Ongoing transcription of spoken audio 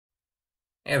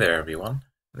Hey there everyone.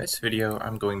 In this video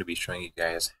I'm going to be showing you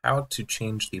guys how to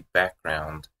change the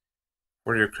background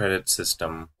for your credit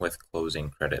system with closing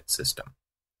credit system.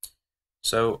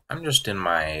 So I'm just in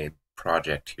my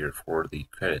project here for the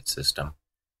credit system.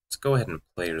 Let's go ahead and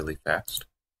play really fast.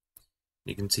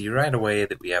 You can see right away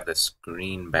that we have this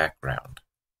green background.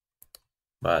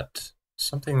 But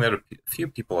something that a few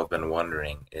people have been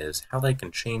wondering is how they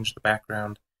can change the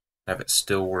background and have it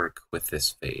still work with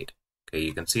this fade. Okay,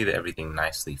 you can see that everything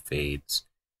nicely fades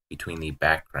between the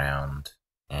background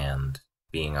and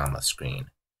being on the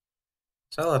screen.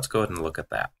 So let's go ahead and look at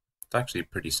that. It's actually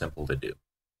pretty simple to do.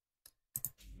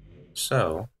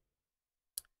 So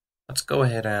let's go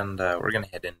ahead and we're going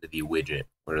to head into the widget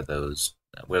where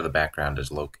the background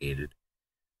is located.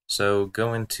 So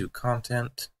go into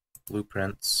Content,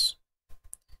 Blueprints,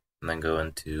 and then go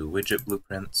into Widget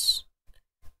Blueprints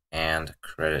and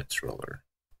Credits Roller.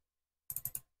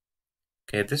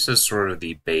 Okay, this is sort of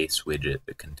the base widget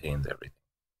that contains everything.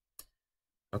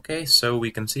 Okay, so we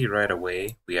can see right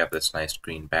away we have this nice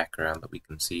green background that we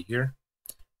can see here.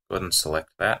 Go ahead and select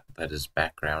that. That is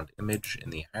background image in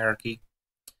the hierarchy.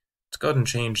 Let's go ahead and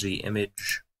change the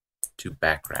image to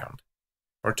background,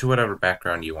 or to whatever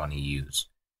background you want to use.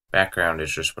 Background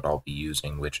is just what I'll be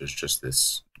using, which is just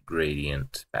this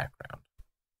gradient background.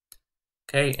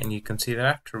 Okay, and you can see that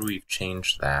after we've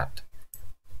changed that,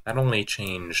 that only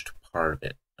changed part of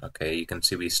it. Okay, you can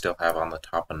see we still have on the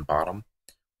top and bottom,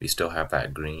 we still have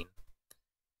that green.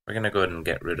 We're going to go ahead and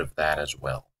get rid of that as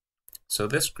well. So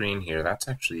this green here, that's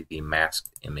actually the masked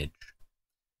image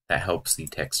that helps the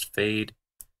text fade.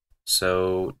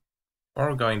 So what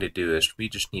we're going to do is we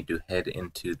just need to head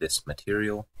into this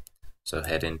material. So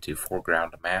head into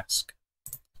Foreground Mask,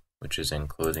 which is in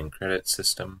Closing Credit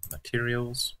System,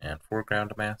 Materials, and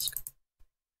Foreground Mask.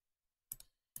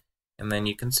 And then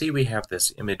you can see we have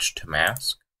this image to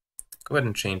mask. Go ahead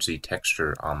and change the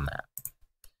texture on that.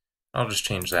 I'll just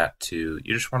change that to,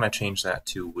 you just want to change that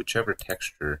to whichever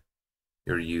texture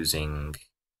you're using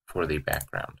for the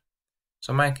background.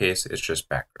 So in my case, it's just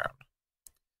background.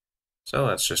 So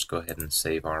let's just go ahead and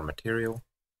save our material.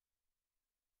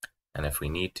 And if we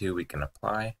need to, we can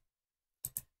apply.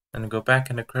 And go back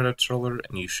into Credits Roller,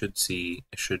 and you should see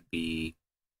it should be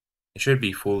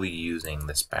fully using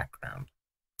this background.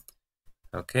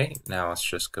 Okay, now let's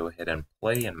just go ahead and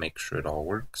play and make sure it all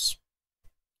works.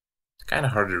 It's kind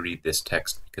of hard to read this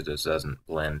text because it doesn't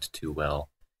blend too well,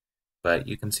 but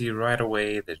you can see right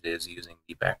away that it is using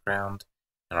the background,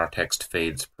 and our text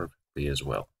fades perfectly as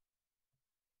well.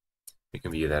 You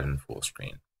can view that in full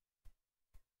screen.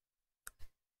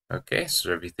 Okay,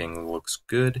 so everything looks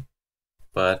good,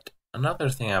 but another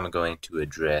thing I'm going to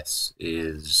address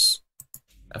is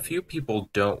a few people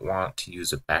don't want to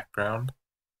use a background,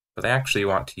 but they actually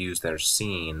want to use their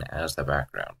scene as the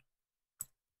background.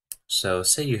 So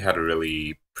say you had a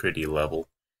really pretty level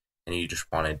and you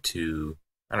just wanted to,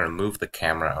 I don't know, move the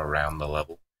camera around the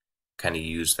level, kind of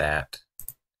use that,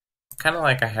 kind of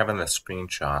like I have in the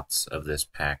screenshots of this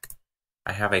pack.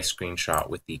 I have a screenshot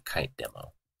with the kite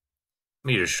demo. Let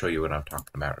me just show you what I'm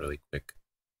talking about really quick.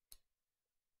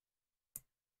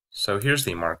 So here's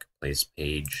the marketplace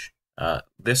page.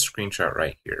 This screenshot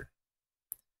right here.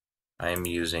 I'm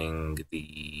using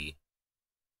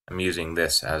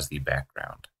this as the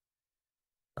background.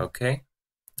 Okay,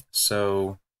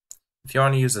 so if you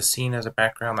want to use a scene as a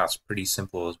background, that's pretty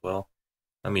simple as well.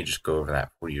 Let me just go over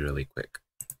that for you really quick.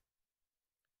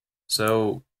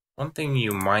 So one thing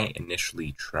you might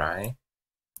initially try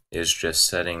is just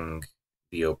setting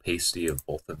the opacity of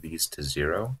both of these to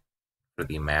 0 for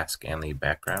the mask and the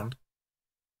background.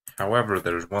 However,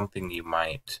 there's one thing you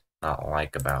might not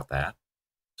like about that.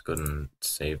 Let's go ahead and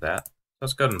save that.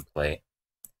 Let's go ahead and play.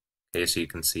 Okay, so you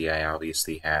can see I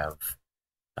obviously have,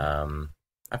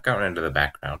 I've gotten into the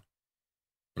background.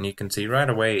 And you can see right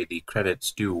away the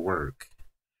credits do work.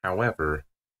 However,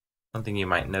 one thing you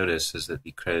might notice is that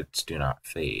the credits do not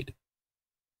fade.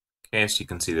 Okay, so you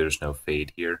can see there's no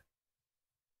fade here.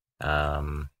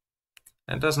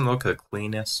 It doesn't look the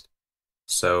cleanest.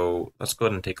 So let's go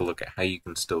ahead and take a look at how you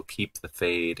can still keep the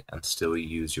fade and still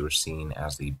use your scene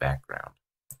as the background.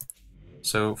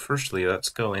 So firstly, let's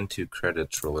go into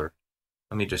Credits Roller.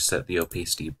 Let me just set the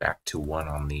opacity back to 1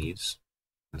 on these,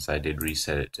 since I did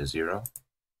reset it to 0.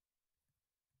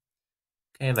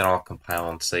 Okay, then I'll compile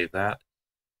and save that.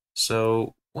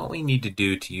 So what we need to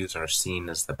do to use our scene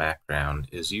as the background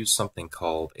is use something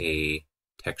called a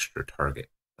texture target,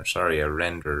 or sorry, a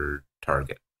render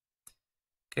target.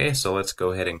 Okay, so let's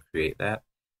go ahead and create that.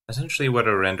 Essentially what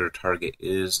a render target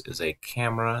is a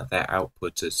camera that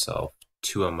outputs itself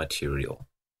to a material.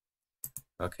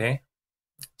 Okay,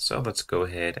 so let's go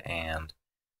ahead and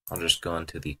I'll just go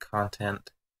into the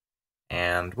content,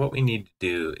 and what we need to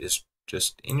do is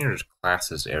just in your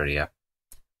classes area,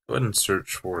 go ahead and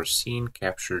search for Scene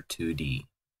Capture 2D.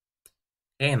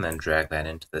 Okay, and then drag that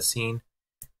into the scene.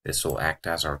 This will act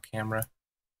as our camera.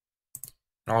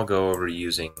 And I'll go over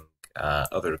using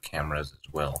other cameras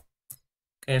as well.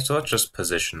 Okay, so let's just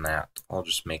position that. I'll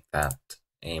just make that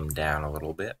aim down a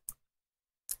little bit.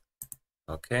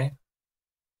 Okay,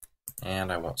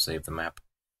 and I won't save the map.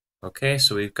 Okay,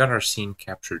 so we've got our Scene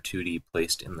Capture 2D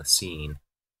placed in the scene.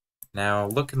 Now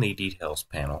look in the Details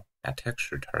panel at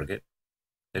Texture Target.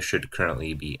 This should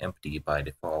currently be empty by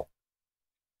default.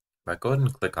 But go ahead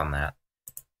and click on that.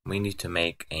 We need to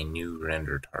make a new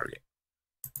render target.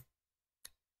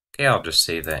 Okay, I'll just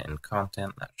save that in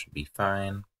content. That should be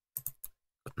fine.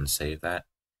 Go ahead and save that.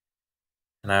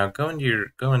 Now go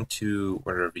into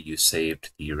wherever you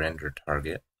saved the render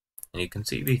target, and you can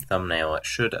see the thumbnail. It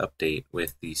should update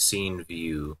with the scene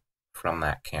view from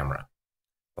that camera,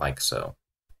 like so.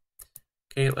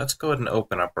 Okay, let's go ahead and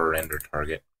open up our render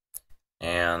target.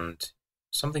 And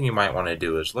something you might want to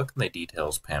do is look in the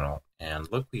Details panel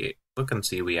and look and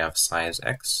see we have size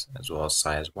X as well as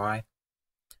size Y.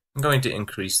 I'm going to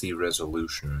increase the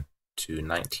resolution to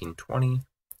 1920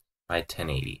 by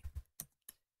 1080.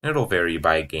 It'll vary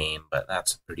by game, but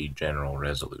that's a pretty general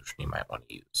resolution you might want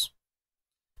to use.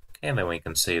 Okay, and then we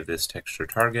can save this texture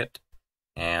target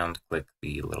and click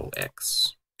the little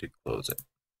X to close it.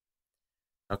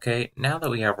 Okay, now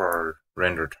that we have our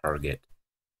render target,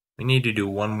 we need to do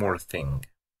one more thing,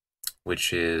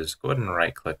 which is go ahead and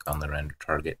right click on the render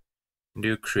target and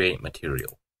do Create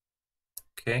Material.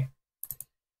 Okay,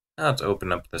 now let's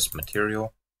open up this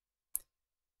material,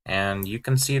 and you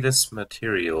can see this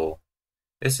material.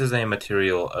 This is a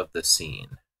material of the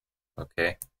scene.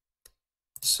 Okay,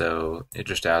 so it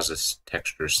just has this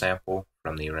texture sample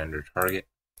from the render target.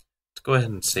 Let's go ahead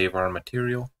and save our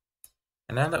material.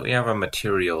 And now that we have a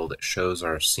material that shows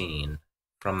our scene,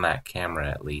 from that camera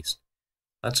at least,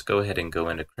 let's go ahead and go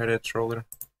into Credits Roller,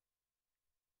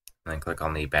 and then click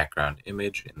on the background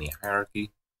image in the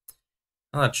hierarchy.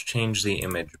 Now let's change the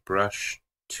image brush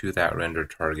to that render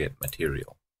target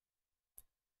material.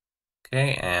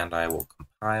 Okay, and I will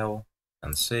compile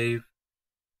and save.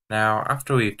 Now,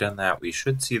 after we've done that, we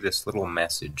should see this little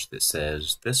message that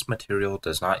says, this material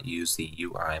does not use the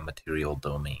UI material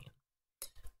domain.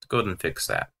 Let's go ahead and fix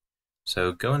that.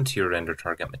 So go into your render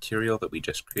target material that we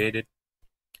just created,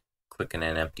 click in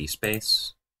an empty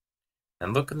space,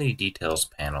 and look in the Details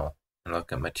panel and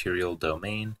look at Material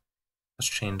Domain. Let's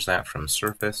change that from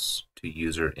Surface to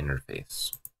User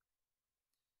Interface.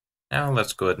 Now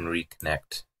let's go ahead and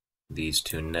reconnect these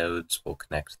two nodes. We'll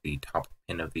connect the top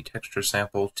pin of the texture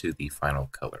sample to the final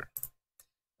color,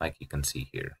 like you can see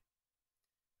here.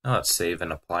 Now let's save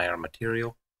and apply our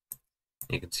material.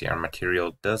 You can see our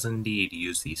material does indeed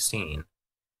use the scene.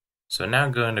 So now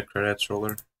go into Credits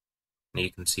Roller, and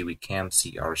you can see we can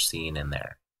see our scene in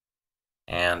there.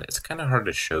 And it's kind of hard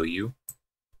to show you.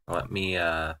 Let me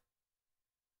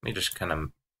just kind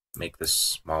of make this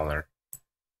smaller.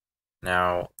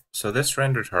 Now, so this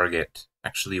render target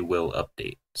actually will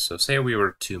update. So say we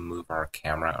were to move our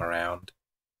camera around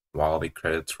while the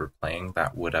credits were playing,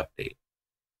 that would update.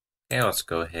 Okay, let's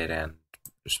go ahead and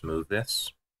just move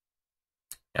this.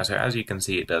 Yeah, so as you can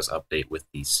see, it does update with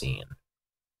the scene,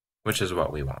 which is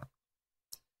what we want.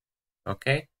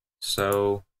 Okay,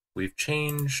 so we've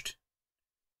changed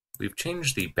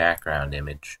the background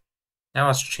image. Now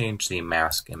let's change the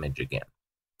mask image again.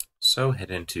 So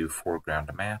head into Foreground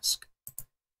Mask,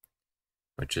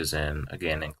 which is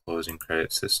again in Closing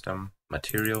Credit System,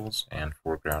 Materials, and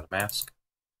Foreground Mask.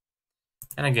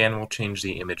 And again, we'll change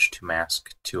the image to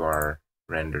mask to our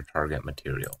render target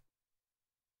material.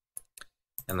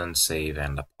 And then save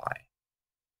and apply.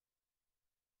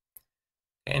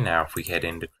 Okay, now if we head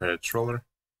into Credits Roller,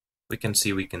 we can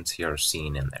see our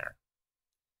scene in there.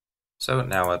 So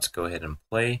now let's go ahead and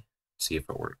play, see if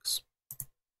it works.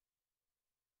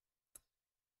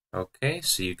 Okay,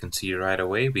 so you can see right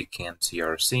away we can see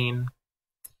our scene,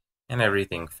 and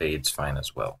everything fades fine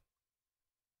as well.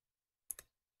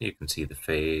 You can see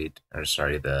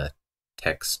the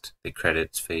text, the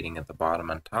credits fading at the bottom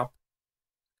and top.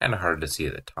 Kind of hard to see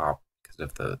at the top because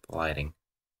of the lighting,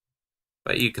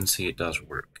 but you can see it does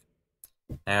work.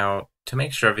 Now, to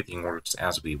make sure everything works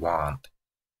as we want,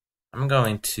 I'm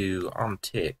going to, on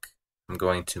tick, I'm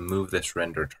going to move this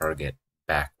render target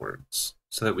backwards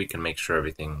so that we can make sure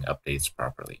everything updates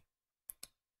properly.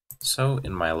 So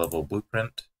in my level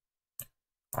blueprint,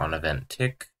 on event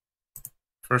tick,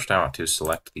 first I want to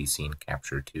select the Scene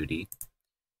Capture 2D,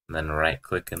 and then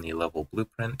right-click in the level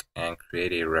blueprint and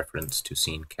create a reference to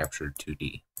scene captured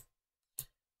 2D.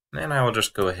 And then I will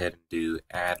just go ahead and do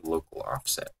add local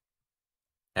offset,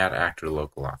 add actor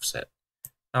local offset.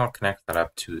 I'll connect that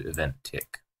up to event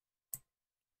tick.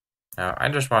 Now I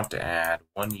just want to add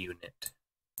 1 unit.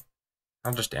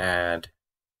 I'll just add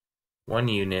 1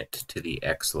 unit to the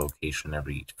X location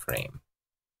every each frame.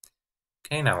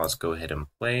 Okay, now let's go ahead and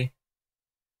play.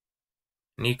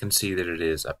 And you can see that it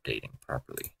is updating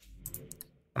properly.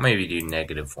 I'll maybe do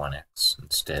 -1x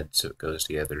instead so it goes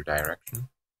the other direction.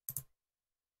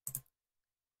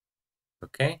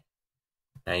 Okay,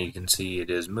 now you can see it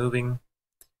is moving,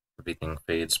 everything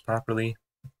fades properly,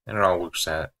 and it all works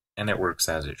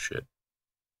as it should.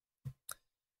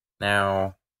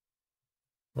 Now,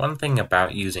 one thing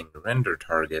about using render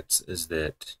targets is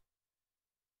that,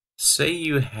 say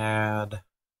you had,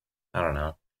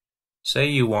 say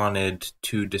you wanted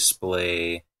to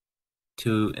display,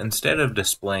 instead of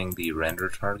displaying the render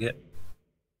target,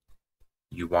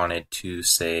 you wanted to,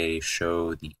 say,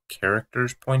 show the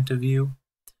character's point of view.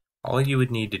 All you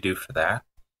would need to do for that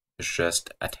is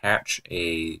just attach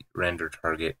a render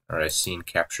target or a scene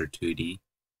capture 2D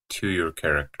to your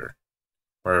character,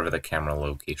 wherever the camera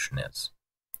location is.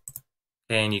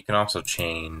 Okay, and you can also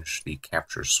change the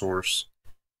capture source.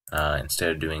 Instead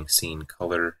of doing scene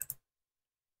color,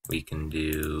 we can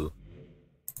do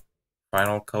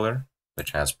final color,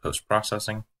 which has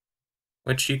post-processing,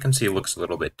 which you can see looks a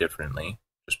little bit differently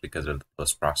just because of the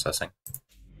post-processing.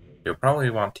 You'll probably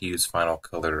want to use final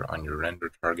color on your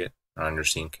render target or on your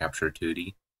scene capture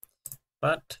 2D,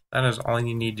 but that is all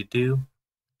you need to do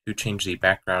to change the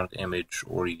background image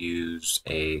or use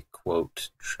a quote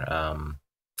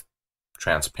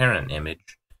transparent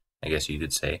image, I guess you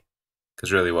could say,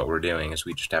 because really what we're doing is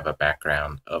we just have a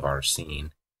background of our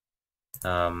scene.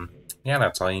 Yeah,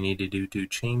 that's all you need to do to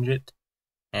change it.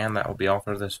 And that will be all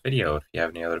for this video. If you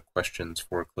have any other questions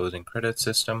for closing credit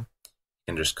system, you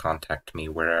can just contact me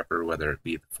wherever, whether it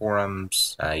be the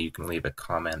forums, you can leave a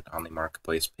comment on the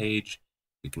marketplace page,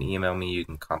 you can email me, you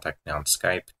can contact me on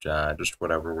Skype, just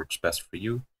whatever works best for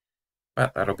you.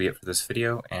 But that'll be it for this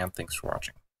video, and thanks for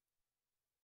watching.